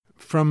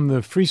From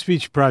the Free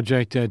Speech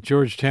Project at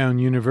Georgetown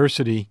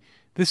University,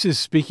 this is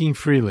Speaking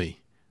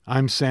Freely.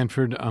 I'm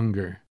Sanford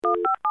Unger.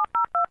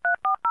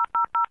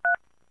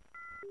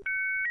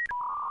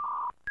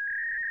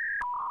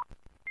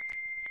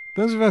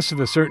 Those of us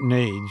of a certain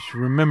age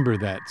remember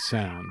that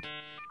sound.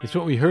 It's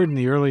what we heard in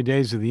the early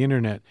days of the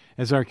Internet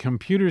as our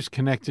computers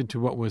connected to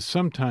what was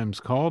sometimes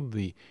called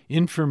the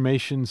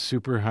information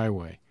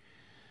superhighway.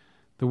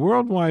 The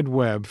World Wide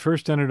Web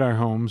first entered our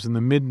homes in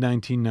the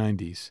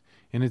mid-1990s,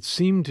 and it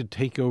seemed to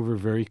take over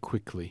very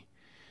quickly.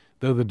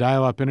 Though the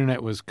dial-up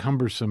Internet was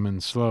cumbersome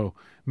and slow,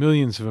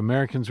 millions of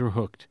Americans were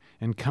hooked,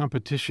 and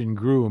competition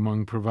grew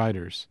among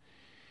providers.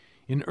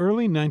 In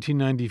early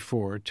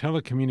 1994,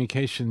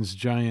 telecommunications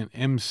giant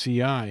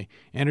MCI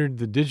entered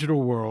the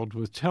digital world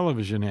with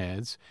television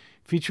ads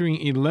featuring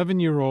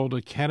 11-year-old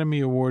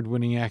Academy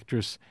Award-winning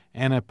actress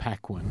Anna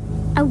Paquin.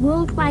 A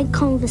worldwide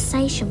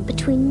conversation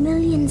between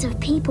millions of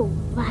people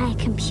via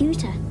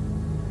computer.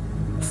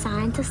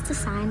 Scientist to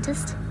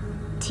scientist,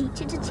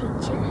 teacher to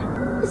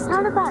teacher. It's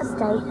not about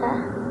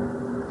data,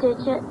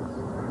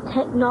 digits,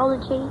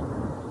 technology.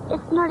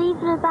 It's not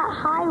even about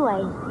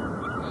highways.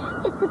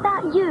 It's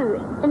about you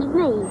and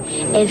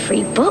me.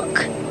 Every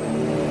book,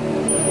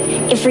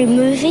 every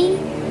movie,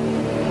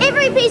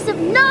 every piece of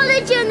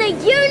knowledge in the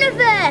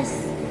universe.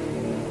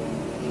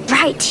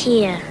 Right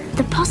here.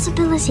 The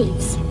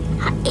possibilities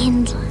are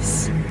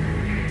endless.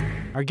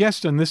 Our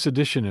guest on this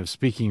edition of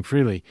Speaking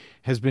Freely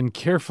has been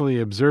carefully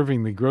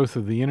observing the growth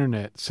of the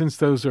Internet since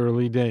those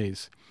early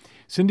days.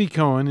 Cindy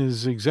Cohen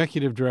is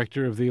Executive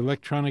Director of the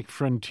Electronic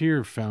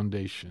Frontier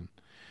Foundation,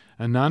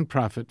 a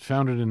nonprofit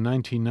founded in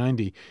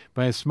 1990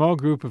 by a small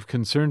group of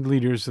concerned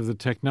leaders of the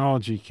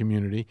technology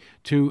community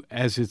to,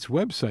 as its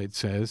website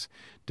says,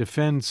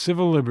 defend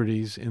civil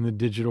liberties in the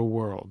digital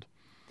world.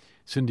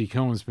 Cindy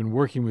Cohen's been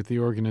working with the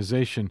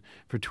organization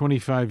for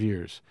 25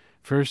 years,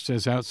 first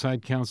as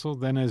outside counsel,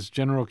 then as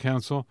general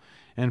counsel,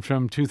 and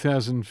from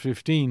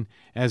 2015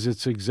 as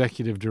its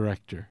executive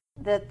director.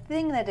 The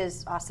thing that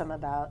is awesome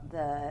about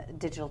the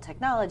digital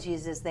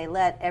technologies is they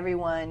let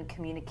everyone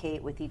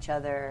communicate with each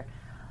other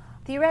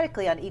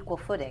theoretically on equal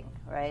footing,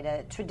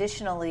 right?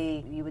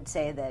 Traditionally, you would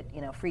say that,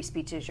 free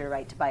speech is your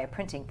right to buy a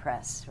printing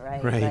press,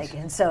 right? Right.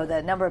 And so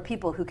the number of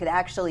people who could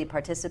actually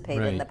participate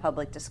Right. in the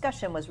public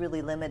discussion was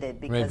really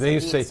limited because Right. of They the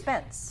used to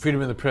expense. say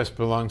freedom of the press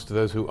belongs to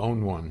those who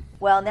own one.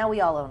 Well, now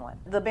we all own one.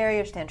 The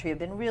barriers to entry have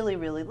been really,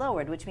 really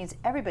lowered, which means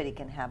everybody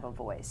can have a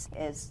voice.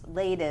 As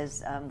late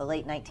as the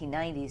late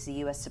 1990s, the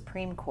U.S.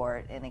 Supreme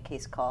Court, in a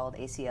case called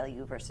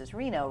ACLU versus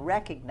Reno,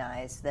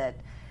 recognized that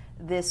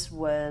this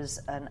was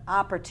an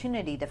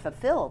opportunity to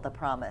fulfill the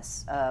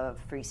promise of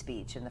free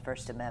speech in the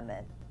First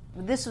Amendment.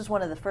 This was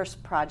one of the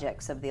first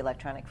projects of the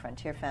Electronic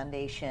Frontier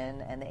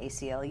Foundation and the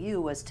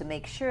ACLU was to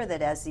make sure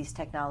that as these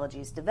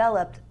technologies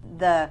developed,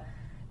 the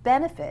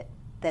benefit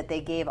that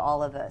they gave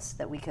all of us,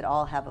 that we could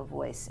all have a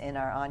voice in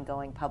our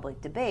ongoing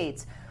public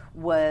debates,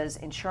 was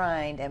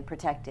enshrined and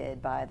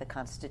protected by the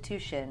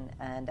Constitution,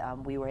 and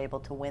we were able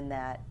to win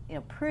that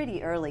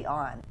pretty early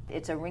on.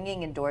 It's a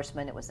ringing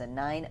endorsement. It was a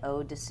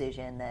 9-0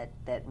 decision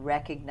that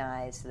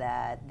recognized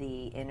that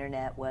the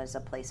Internet was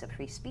a place of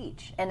free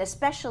speech, and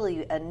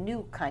especially a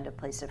new kind of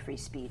place of free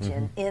speech,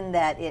 in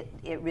that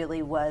it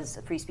really was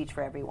free speech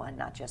for everyone,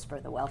 not just for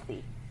the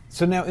wealthy.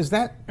 So now, is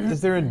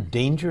there a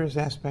dangerous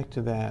aspect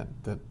to that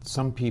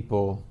some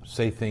people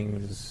say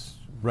things,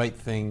 write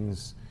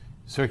things,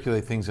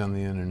 circulate things on the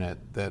Internet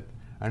that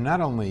are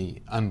not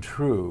only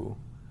untrue,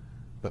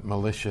 but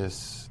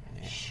malicious?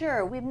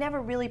 Sure. We've never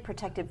really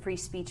protected free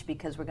speech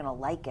because we're going to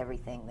like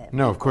everything that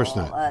No, of course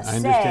not. I say,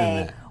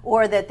 understand that.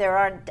 or that there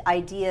aren't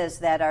ideas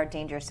that are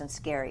dangerous and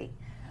scary.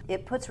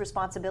 It puts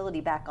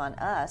responsibility back on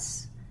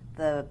us,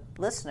 the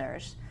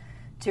listeners,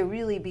 to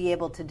really be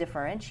able to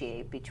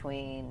differentiate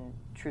between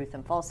truth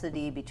and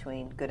falsity,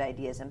 between good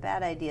ideas and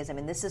bad ideas. I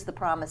mean, this is the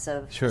promise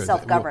of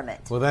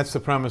self-government. Well, that's the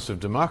promise of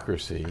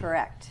democracy.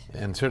 Correct.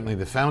 And certainly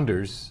the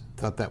founders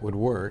thought that would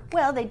work.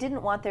 Well, they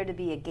didn't want there to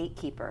be a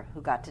gatekeeper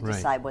who got to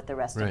decide what the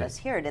rest of Right. us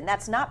heard. And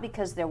that's not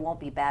because there won't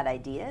be bad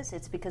ideas.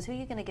 It's because who are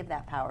you going to give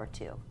that power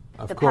to?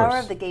 The course. power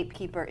of the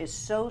gatekeeper is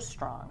so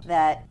strong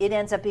that it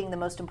ends up being the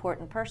most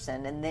important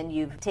person. And then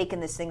you've taken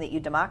this thing that you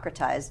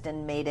democratized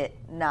and made it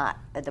not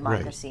a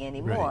democracy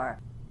anymore.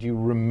 Right. Do you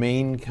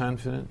remain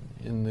confident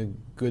in the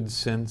good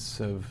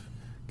sense of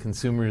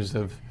consumers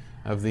of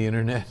the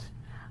Internet?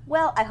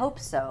 Well, I hope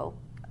so.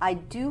 I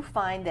do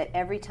find that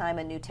every time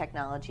a new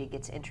technology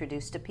gets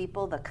introduced to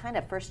people, the kind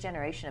of first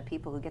generation of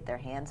people who get their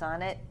hands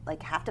on it,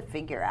 have to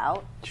figure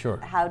out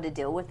how to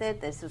deal with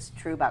it. This was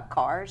true about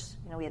cars.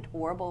 We had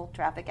horrible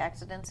traffic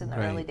accidents in the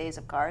early days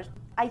of cars.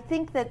 I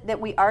think that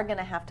we are going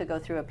to have to go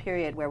through a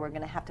period where we're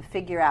going to have to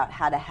figure out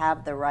how to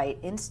have the right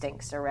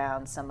instincts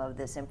around some of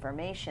this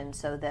information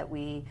so that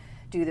we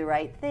do the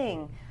right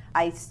thing.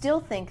 I still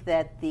think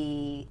that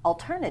the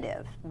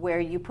alternative,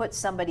 where you put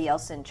somebody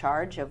else in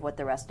charge of what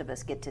the rest of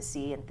us get to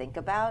see and think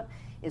about,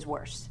 is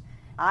worse.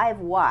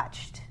 I've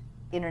watched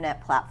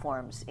internet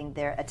platforms in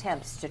their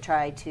attempts to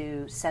try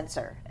to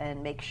censor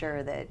and make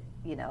sure that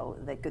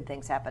that good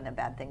things happen and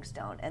bad things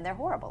don't, and they're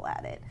horrible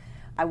at it.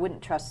 I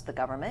wouldn't trust the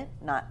government,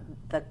 not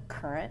the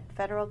current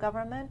federal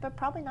government, but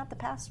probably not the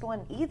past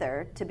one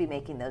either, to be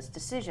making those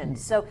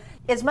decisions. So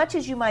as much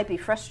as you might be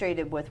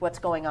frustrated with what's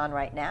going on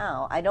right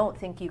now, I don't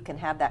think you can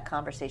have that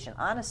conversation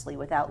honestly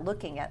without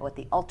looking at what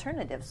the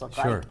alternatives look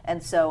like.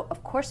 And so,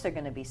 of course, there are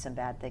going to be some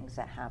bad things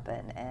that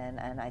happen,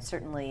 and I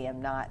certainly am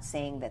not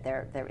saying that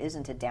there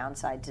isn't a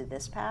downside to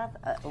this path.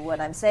 What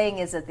I'm saying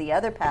is that the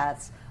other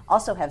paths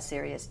also have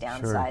serious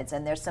downsides,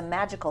 and there's some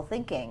magical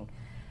thinking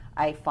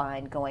I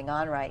find going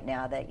on right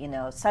now that,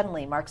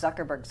 suddenly Mark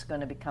Zuckerberg's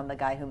going to become the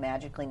guy who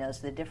magically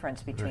knows the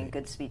difference between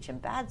good speech and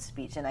bad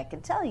speech. And I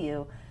can tell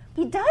you,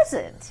 he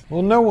doesn't.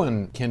 Well, no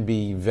one can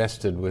be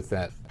vested with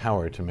that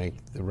power to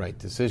make the right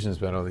decisions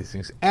about all these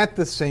things. At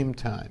the same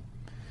time,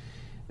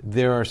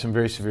 there are some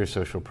very severe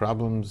social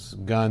problems.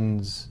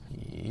 Guns,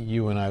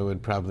 you and I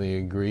would probably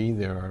agree,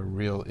 there are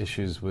real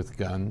issues with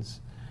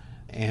guns.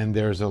 And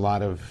there's a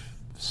lot of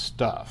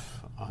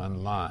stuff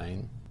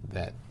online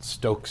that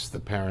stokes the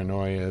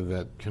paranoia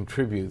that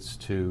contributes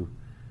to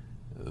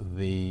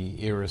the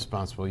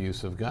irresponsible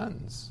use of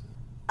guns.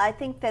 I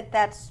think that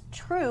that's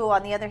true.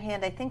 On the other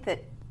hand, I think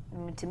that,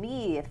 to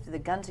me, if the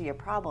guns are your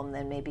problem,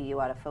 then maybe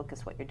you ought to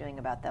focus what you're doing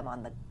about them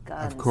on the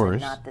guns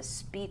and not the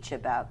speech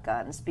about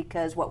guns,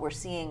 because what we're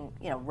seeing,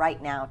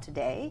 right now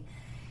today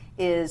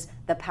is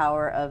the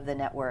power of the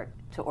network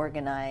to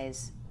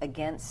organize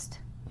against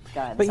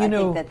guns. But I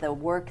think that the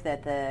work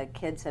that the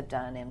kids have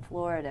done in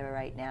Florida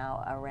right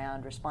now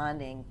around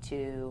responding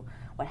to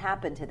what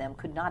happened to them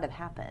could not have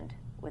happened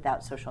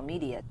without social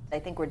media. I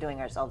think we're doing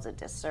ourselves a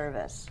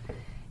disservice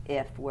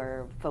if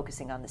we're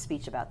focusing on the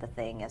speech about the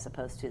thing as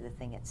opposed to the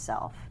thing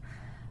itself.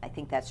 I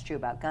think that's true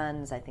about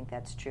guns. I think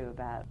that's true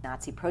about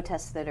Nazi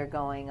protests that are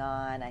going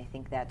on. I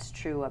think that's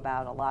true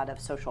about a lot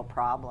of social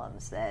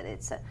problems, that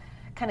it's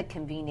kind of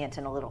convenient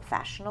and a little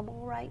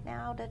fashionable right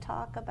now to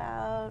talk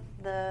about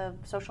the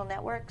social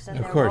networks and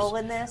their role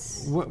in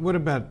this. What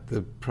about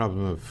the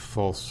problem of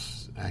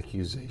false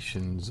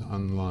accusations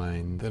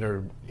online that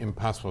are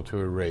impossible to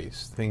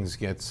erase? Things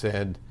get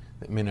said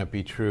that may not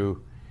be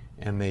true,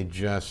 and they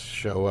just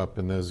show up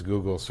in those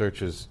Google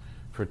searches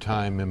for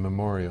time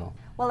immemorial.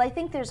 Well, I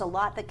think there's a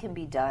lot that can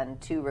be done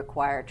to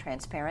require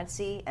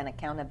transparency and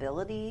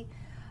accountability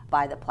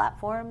by the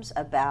platforms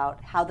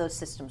about how those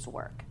systems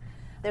work.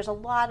 There's a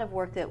lot of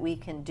work that we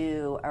can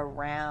do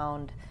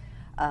around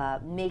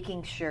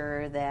making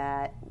sure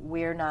that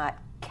we're not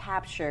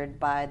captured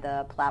by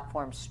the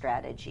platform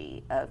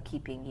strategy of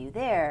keeping you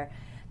there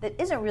that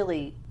isn't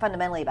really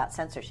fundamentally about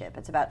censorship.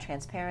 It's about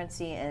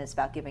transparency, and it's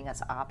about giving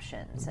us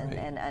options. Right.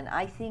 And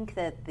I think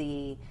that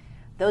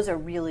those are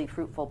really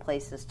fruitful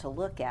places to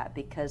look at,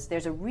 because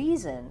there's a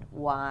reason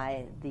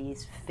why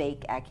these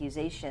fake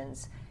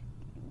accusations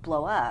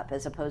blow up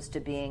as opposed to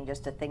being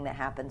just a thing that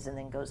happens and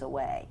then goes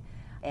away.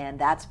 And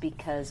that's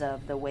because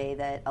of the way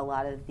that a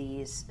lot of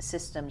these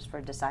systems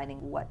for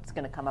deciding what's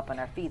going to come up on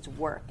our feeds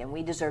work. And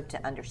we deserve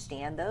to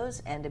understand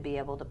those and to be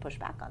able to push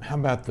back on them. How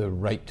about the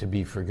right to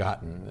be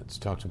forgotten that's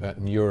talked about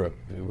in Europe,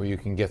 where you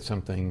can get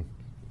something,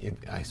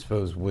 I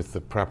suppose, with the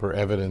proper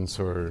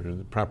evidence or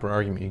the proper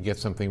argument, you get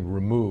something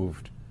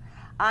removed?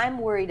 I'm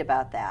worried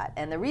about that.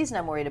 And the reason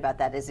I'm worried about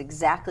that is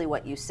exactly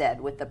what you said,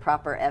 with the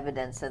proper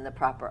evidence and the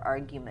proper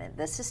argument.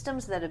 The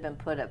systems that have been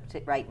put up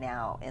right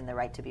now in the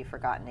right to be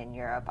forgotten in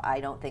Europe,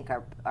 I don't think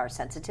are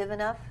sensitive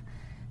enough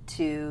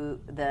to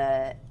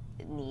the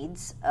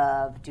needs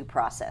of due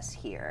process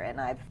here.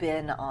 And I've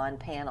been on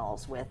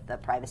panels with the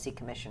privacy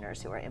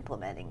commissioners who are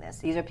implementing this.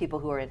 These are people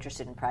who are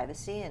interested in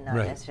privacy and not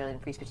necessarily in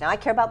free speech. Now, I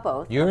care about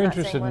both. You're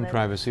interested in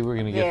privacy. We're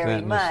going to get to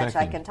that in a second. Very much.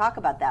 I can talk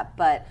about that.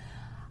 But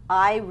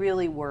I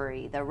really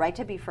worry the right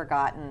to be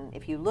forgotten.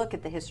 If you look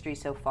at the history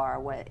so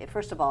far,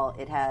 first of all,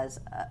 it has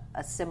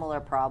a similar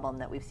problem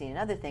that we've seen in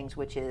other things,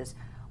 which is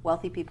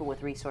wealthy people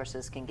with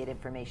resources can get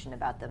information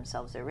about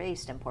themselves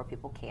erased and poor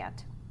people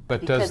can't.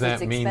 But does that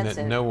mean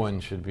that no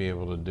one should be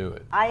able to do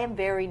it? I am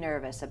very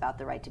nervous about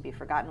the right to be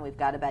forgotten. We've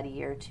got about a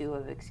year or two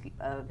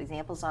of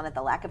examples on it.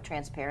 The lack of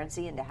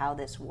transparency into how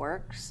this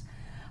works.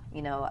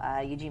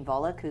 Eugene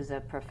Volokh, who's a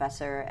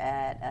professor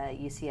at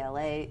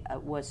UCLA,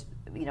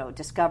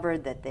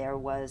 discovered that there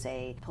was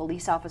a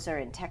police officer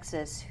in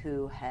Texas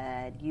who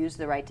had used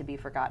the right to be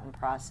forgotten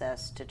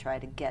process to try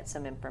to get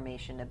some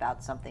information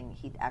about something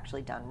he'd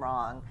actually done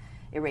wrong,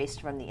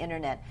 erased from the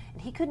internet. And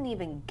he couldn't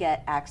even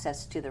get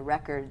access to the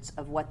records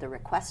of what the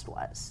request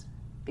was,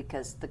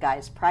 because the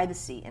guy's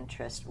privacy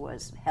interest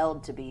was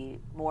held to be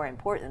more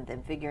important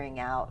than figuring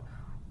out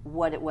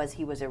what it was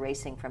he was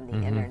erasing from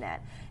the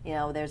internet.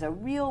 There's a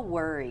real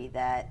worry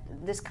that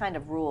this kind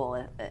of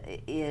rule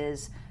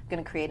is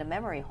going to create a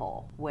memory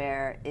hole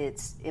where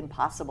it's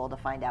impossible to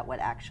find out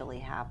what actually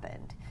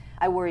happened.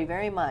 I worry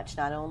very much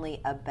not only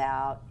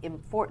about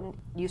important,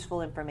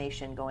 useful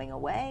information going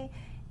away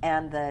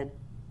and the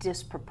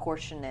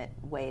disproportionate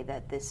way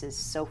that this has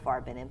so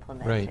far been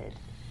implemented. Right.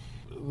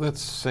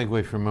 Let's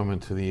segue for a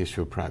moment to the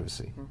issue of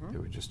privacy that we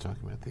were just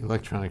talking about. The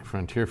Electronic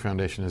Frontier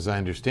Foundation, as I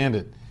understand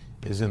it,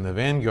 is in the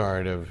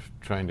vanguard of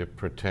trying to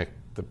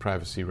protect the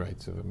privacy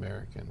rights of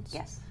Americans.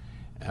 Yes.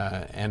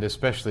 And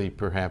especially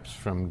perhaps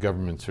from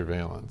government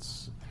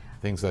surveillance,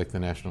 things like the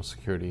National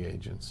Security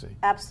Agency.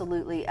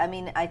 Absolutely. I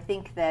mean, I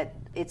think that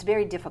it's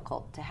very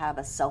difficult to have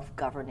a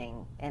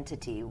self-governing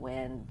entity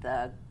when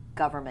the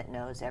government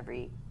knows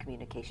every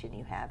communication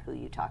you have, who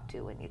you talk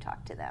to, when you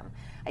talk to them.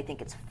 I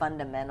think it's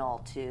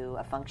fundamental to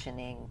a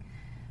functioning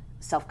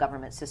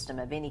self-government system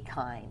of any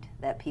kind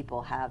that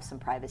people have some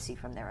privacy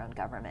from their own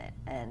government.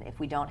 And if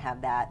we don't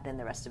have that, then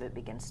the rest of it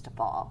begins to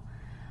fall.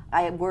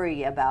 I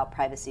worry about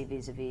privacy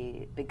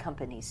vis-a-vis big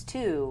companies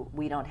too.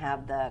 We don't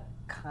have the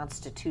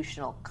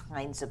constitutional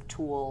kinds of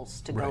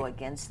tools to go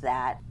against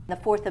that. The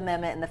Fourth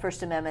Amendment and the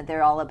First Amendment,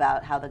 they're all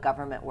about how the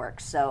government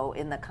works. So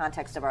in the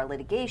context of our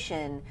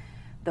litigation,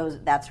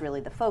 that's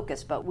really the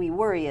focus. But we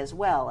worry as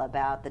well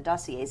about the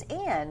dossiers,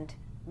 and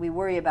we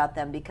worry about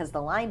them because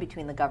the line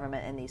between the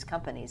government and these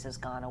companies has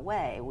gone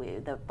away.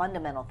 The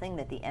fundamental thing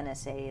that the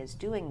NSA is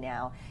doing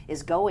now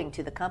is going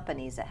to the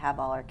companies that have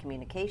all our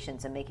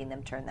communications and making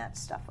them turn that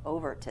stuff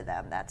over to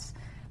them. That's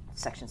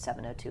Section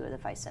 702 of the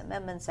FISA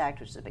Amendments Act,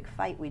 which is a big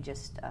fight we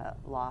just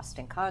lost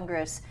in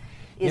Congress,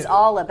 is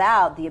all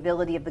about the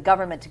ability of the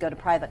government to go to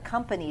private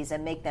companies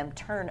and make them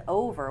turn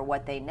over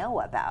what they know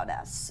about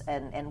us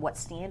and what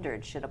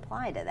standards should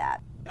apply to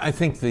that. I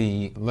think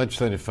the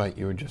legislative fight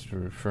you were just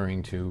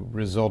referring to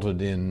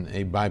resulted in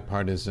a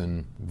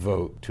bipartisan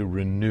vote to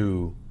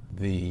renew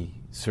the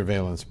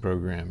surveillance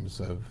programs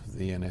of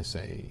the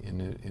NSA,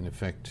 in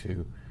effect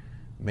to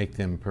make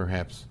them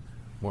perhaps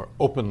more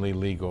openly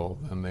legal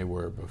than they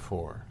were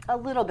before. A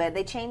little bit.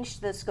 They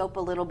changed the scope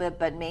a little bit,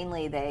 but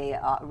mainly they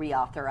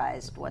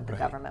reauthorized what the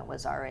government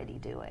was already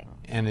doing.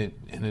 And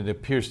it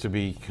appears to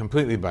be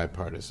completely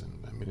bipartisan.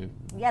 I mean,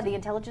 the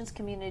intelligence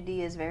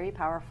community is very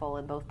powerful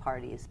in both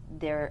parties.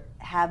 There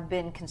have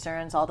been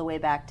concerns all the way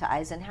back to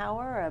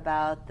Eisenhower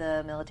about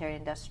the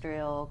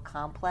military-industrial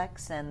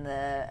complex and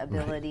the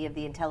ability of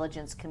the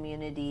intelligence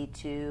community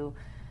to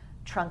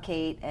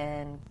truncate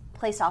and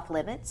place off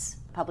limits,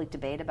 public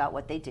debate about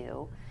what they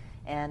do.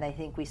 And I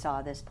think we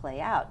saw this play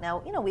out.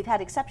 Now, we've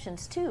had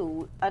exceptions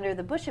too. Under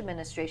the Bush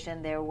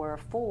administration, there were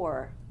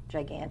 4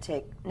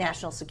 gigantic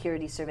national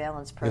security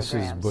surveillance programs.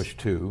 This is Bush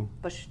 2.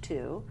 Bush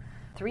 2.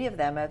 3 of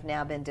them have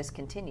now been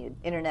discontinued.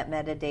 Internet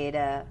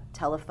metadata,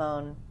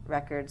 telephone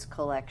records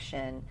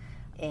collection,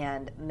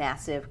 and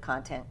massive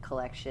content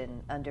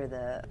collection under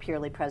the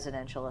purely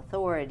presidential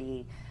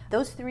authority.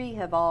 Those 3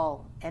 have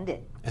all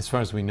ended. As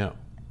far as we know.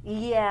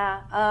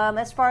 Yeah,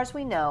 as far as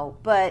we know,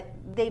 but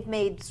they've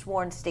made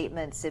sworn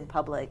statements in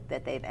public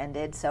that they've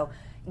ended. So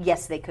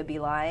yes, they could be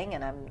lying,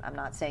 and I'm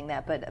not saying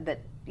that, but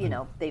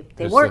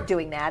they weren't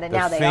doing that, and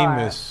now they are.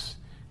 The famous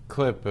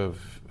clip of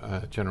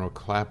General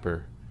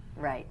Clapper,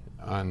 right,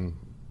 in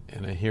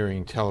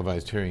a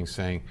televised hearing,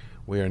 saying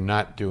we are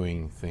not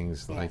doing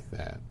things like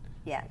that.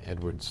 Yeah,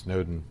 Edward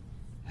Snowden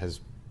has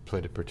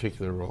played a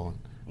particular role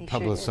in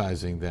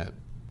publicizing that.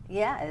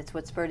 Yeah, it's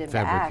what spurred him to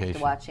act,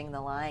 watching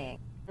the lying.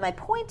 My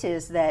point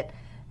is that,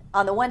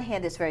 on the one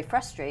hand, it's very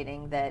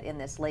frustrating that in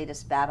this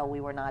latest battle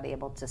we were not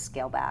able to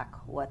scale back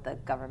what the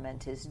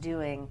government is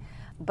doing,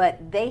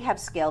 but they have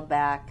scaled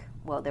back.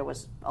 Well, there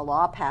was a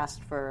law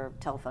passed for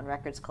telephone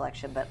records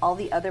collection, but all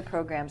the other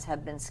programs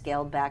have been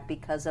scaled back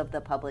because of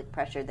the public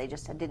pressure. They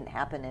just didn't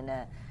happen in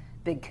a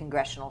big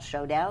congressional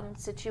showdown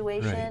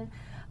situation.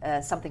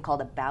 Right. Something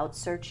called about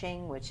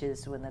searching, which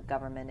is when the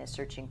government is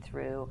searching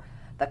through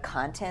the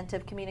content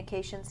of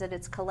communications that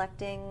it's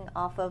collecting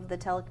off of the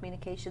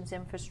telecommunications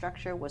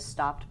infrastructure, was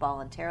stopped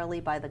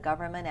voluntarily by the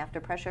government after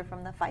pressure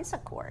from the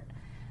FISA court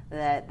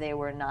that they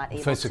were not able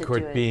to do it. FISA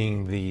court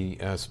being the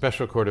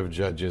special court of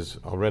judges,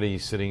 already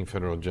sitting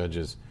federal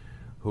judges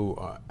who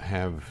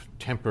have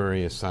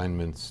temporary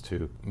assignments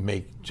to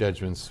make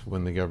judgments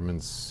when the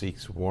government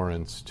seeks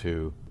warrants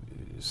to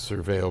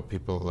surveil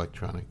people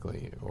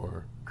electronically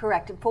or...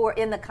 Correct,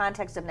 in the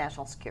context of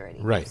national security.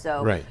 Right,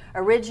 so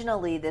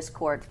originally this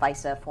court,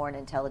 FISA, Foreign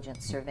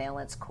Intelligence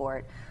Surveillance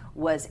Court,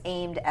 was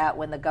aimed at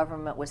when the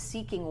government was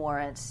seeking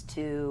warrants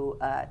to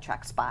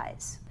track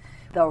spies.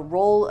 The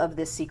role of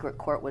this secret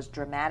court was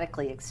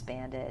dramatically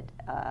expanded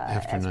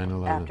after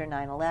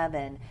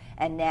 9/11,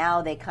 and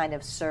now they kind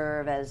of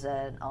serve as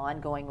an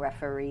ongoing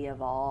referee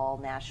of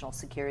all national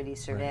security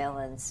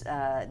surveillance,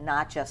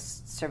 not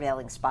just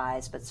surveilling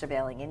spies, but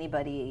surveilling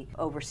anybody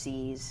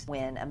overseas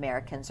when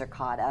Americans are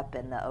caught up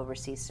in the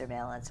overseas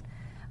surveillance.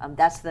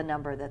 That's the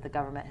number that the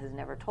government has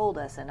never told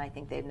us, and I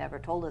think they've never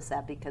told us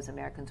that because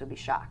Americans would be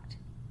shocked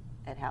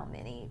at how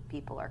many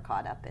people are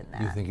caught up in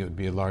that. You think it would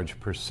be a large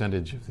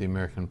percentage of the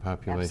American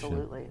population?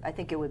 Absolutely. I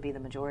think it would be the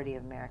majority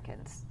of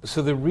Americans.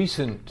 So the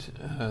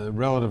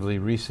relatively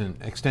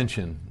recent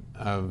extension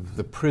of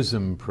the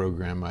PRISM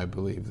program, I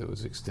believe, that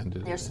was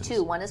extended. There's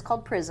 2. One is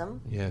called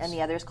PRISM, and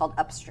the other is called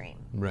Upstream.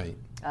 Right.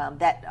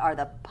 That are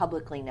the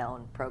publicly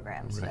known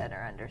programs that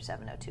are under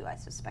 702. I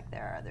suspect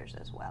there are others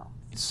as well.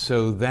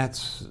 So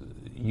that's,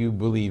 you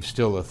believe,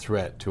 still a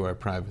threat to our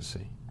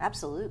privacy?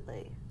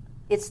 Absolutely.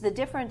 It's the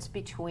difference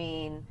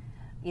between,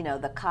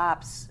 the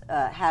cops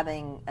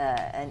having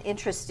an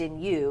interest in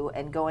you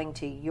and going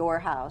to your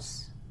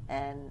house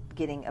and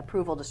getting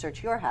approval to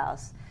search your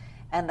house,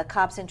 and the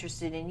cop's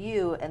interested in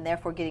you and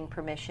therefore getting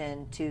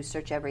permission to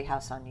search every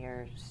house on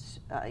your,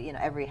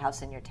 every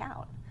house in your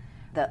town.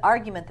 The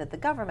argument that the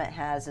government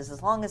has is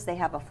as long as they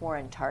have a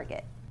foreign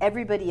target,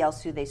 everybody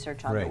else who they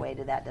search on the way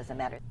to that doesn't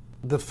matter.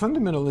 The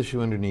fundamental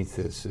issue underneath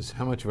this is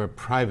how much of our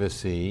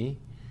privacy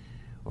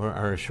or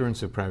our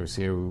assurance of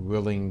privacy are we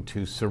willing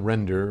to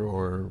surrender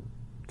or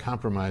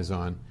compromise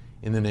on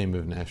in the name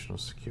of national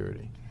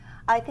security?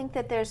 I think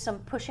that there's some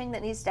pushing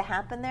that needs to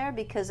happen there,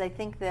 because I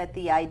think that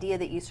the idea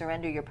that you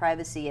surrender your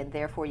privacy and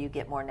therefore you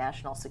get more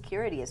national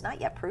security is not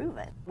yet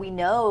proven. We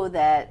know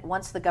that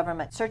once the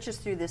government searches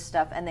through this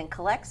stuff and then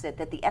collects it,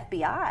 that the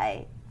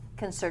FBI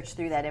can search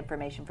through that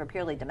information for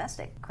purely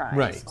domestic crimes.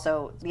 Right.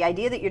 So the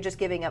idea that you're just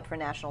giving up for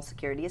national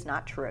security is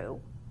not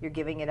true. You're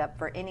giving it up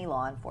for any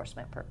law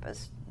enforcement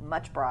purpose,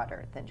 much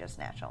broader than just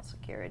national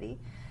security.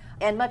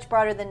 And much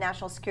broader than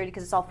national security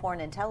because it's all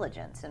foreign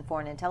intelligence, and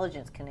foreign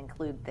intelligence can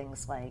include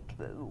things like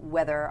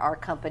whether our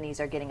companies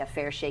are getting a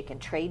fair shake in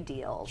trade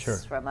deals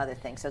from other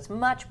things. So it's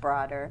much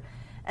broader.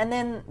 And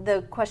then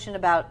the question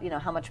about,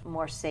 how much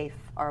more safe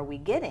are we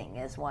getting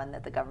is one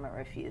that the government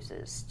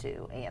refuses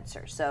to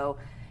answer. So,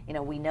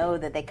 we know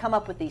that they come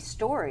up with these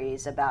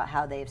stories about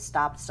how they've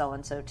stopped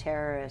so-and-so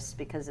terrorists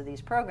because of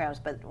these programs,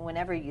 but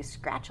whenever you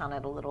scratch on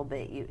it a little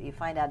bit, you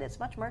find out it's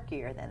much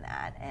murkier than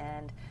that.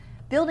 And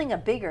building a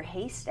bigger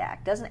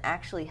haystack doesn't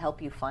actually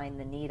help you find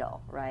the needle,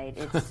 right?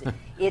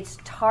 It's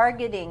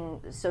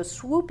targeting, so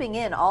swooping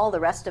in all the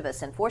rest of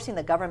us and forcing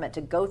the government to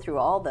go through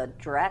all the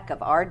dreck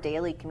of our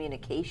daily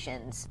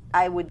communications.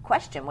 I would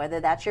question whether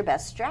that's your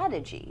best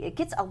strategy. It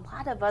gets a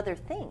lot of other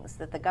things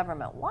that the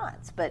government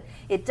wants, but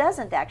it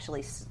doesn't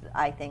actually,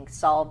 I think,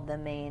 solve the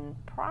main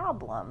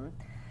problem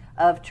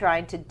of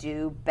trying to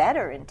do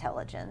better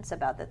intelligence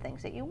about the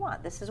things that you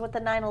want. This is what the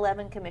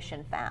 9/11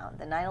 Commission found.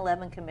 The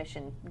 9/11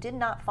 Commission did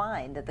not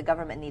find that the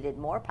government needed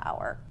more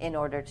power in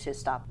order to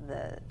stop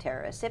the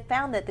terrorists. It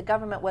found that the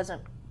government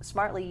wasn't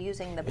smartly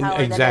using the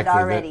power that it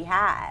already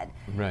had.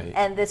 Right.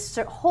 And this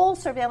whole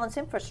surveillance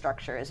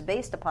infrastructure is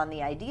based upon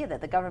the idea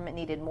that the government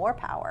needed more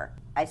power.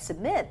 I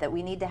submit that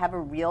we need to have a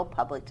real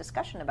public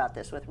discussion about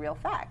this with real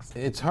facts.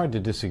 It's hard to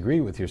disagree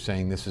with your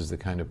saying this is the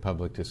kind of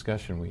public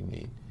discussion we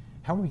need.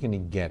 How are we going to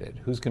get it?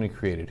 Who's going to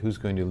create it? Who's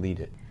going to lead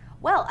it?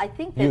 Well, I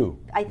think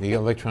that the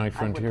Electronic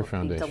Frontier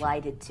Foundation. I would be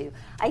delighted to.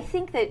 I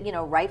think that,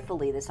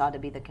 rightfully this ought to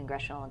be the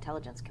Congressional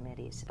Intelligence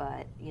Committees,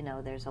 but,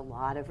 there's a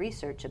lot of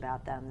research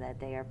about them that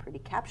they are pretty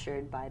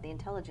captured by the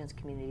intelligence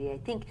community. I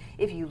think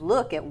if you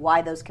look at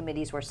why those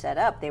committees were set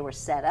up, they were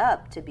set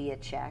up to be a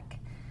check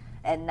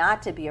and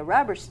not to be a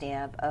rubber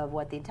stamp of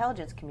what the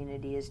intelligence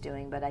community is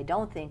doing, but I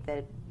don't think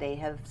that they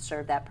have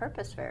served that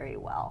purpose very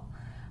well.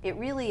 It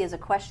really is a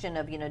question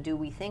of, do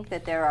we think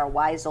that there are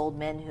wise old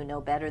men who know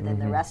better than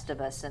the rest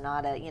of us, and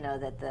not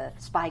that the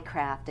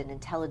spycraft and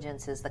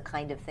intelligence is the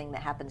kind of thing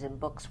that happens in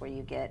books where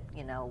you get,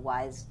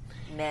 wise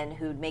men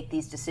who make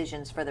these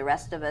decisions for the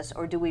rest of us?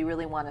 Or do we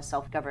really want a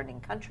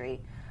self-governing country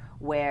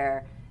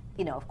where,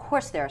 of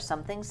course there are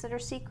some things that are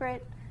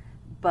secret,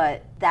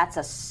 but that's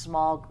a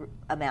small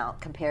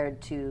amount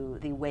compared to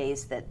the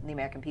ways that the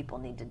American people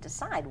need to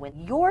decide when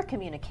your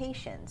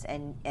communications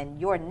and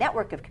your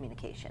network of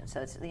communications. So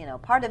it's,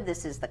 part of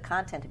this is the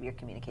content of your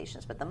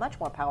communications, but the much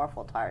more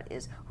powerful part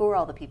is who are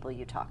all the people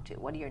you talk to?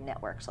 What do your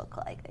networks look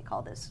like? They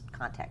call this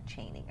contact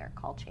chaining or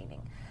call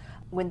chaining.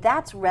 When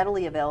that's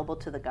readily available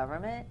to the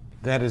government,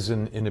 that is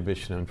an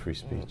inhibition on free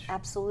speech.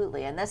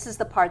 Absolutely. And this is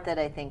the part that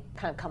I think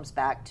kind of comes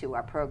back to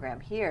our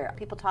program here.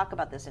 People talk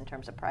about this in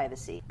terms of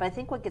privacy, but I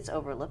think what gets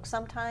overlooked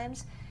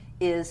sometimes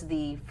is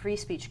the free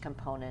speech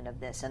component of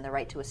this, and the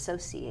right to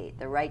associate,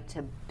 the right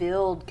to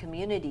build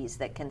communities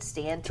that can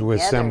stand together.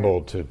 To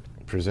assemble, to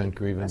present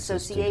grievances.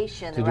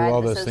 Association. To do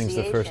all those things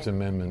the First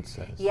Amendment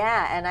says.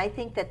 Yeah, and I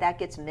think that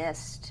gets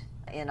missed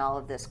in all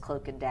of this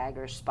cloak and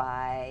dagger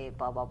spy,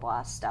 blah, blah,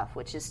 blah stuff,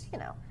 which is,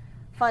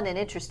 fun and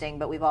interesting,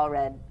 but we've all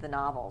read the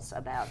novels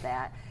about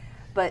that.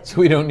 But so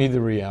we don't need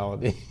the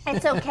reality.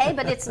 It's okay,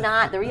 but it's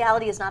not. The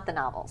reality is not the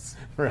novels,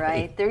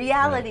 right? The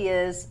reality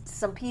is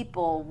some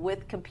people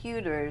with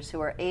computers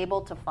who are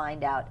able to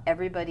find out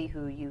everybody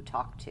who you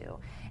talk to.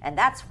 And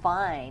that's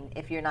fine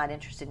if you're not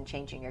interested in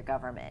changing your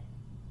government.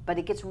 But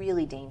it gets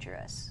really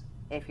dangerous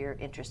if you're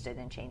interested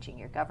in changing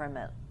your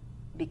government,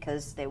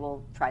 because they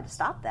will try to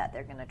stop that.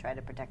 They're going to try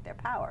to protect their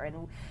power.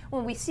 And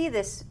when we see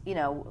this,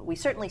 we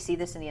certainly see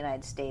this in the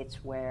United States,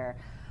 where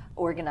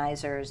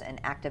organizers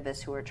and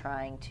activists who are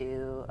trying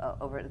to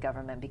over the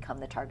government become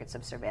the targets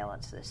of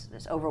surveillance.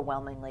 This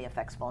overwhelmingly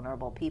affects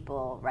vulnerable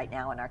people. Right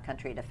now in our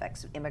country, it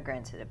affects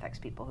immigrants, it affects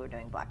people who are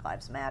doing Black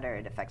Lives Matter,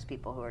 it affects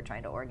people who are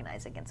trying to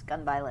organize against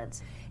gun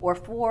violence or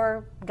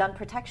for gun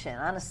protection,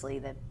 honestly,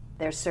 that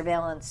there's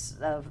surveillance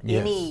of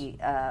any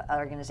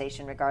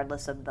organization,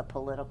 regardless of the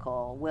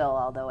political will,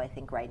 although I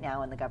think right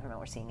now in the government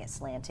we're seeing it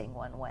slanting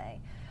one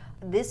way.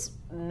 This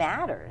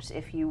matters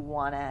if you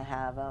want to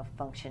have a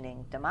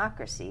functioning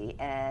democracy,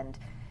 and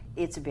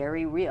It's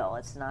very real.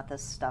 It's not the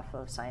stuff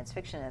of science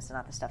fiction. It's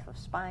not the stuff of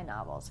spy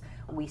novels.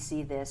 We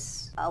see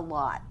this a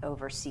lot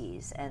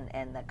overseas,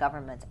 and the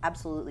governments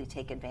absolutely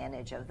take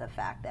advantage of the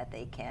fact that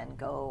they can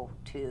go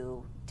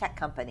to tech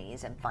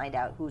companies and find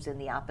out who's in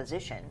the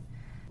opposition.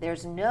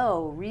 There's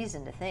no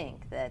reason to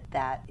think that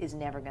that is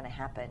never going to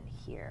happen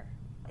here.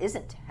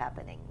 Isn't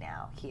happening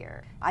now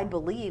here. I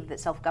believe that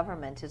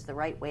self-government is the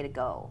right way to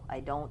go.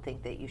 I don't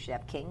think that you should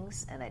have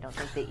kings, and I don't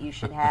think that you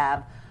should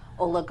have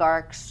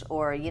oligarchs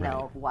or,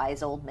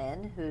 wise old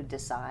men who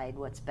decide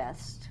what's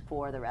best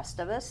for the rest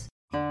of us.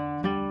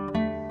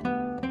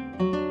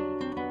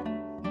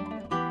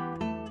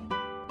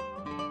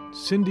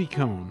 Cindy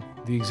Cohn,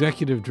 the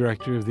executive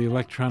director of the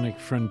Electronic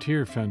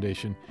Frontier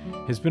Foundation,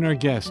 has been our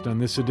guest on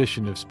this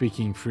edition of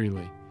Speaking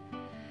Freely.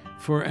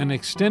 For an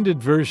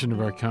extended version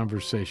of our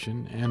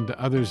conversation and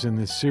others in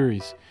this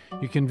series,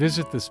 you can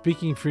visit the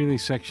Speaking Freely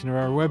section of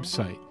our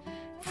website,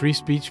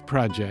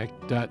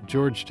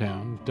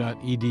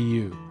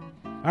 freespeechproject.georgetown.edu.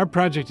 Our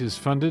project is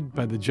funded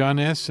by the John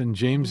S. and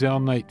James L.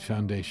 Knight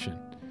Foundation.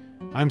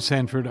 I'm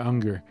Sanford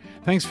Unger.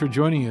 Thanks for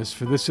joining us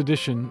for this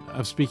edition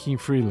of Speaking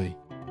Freely.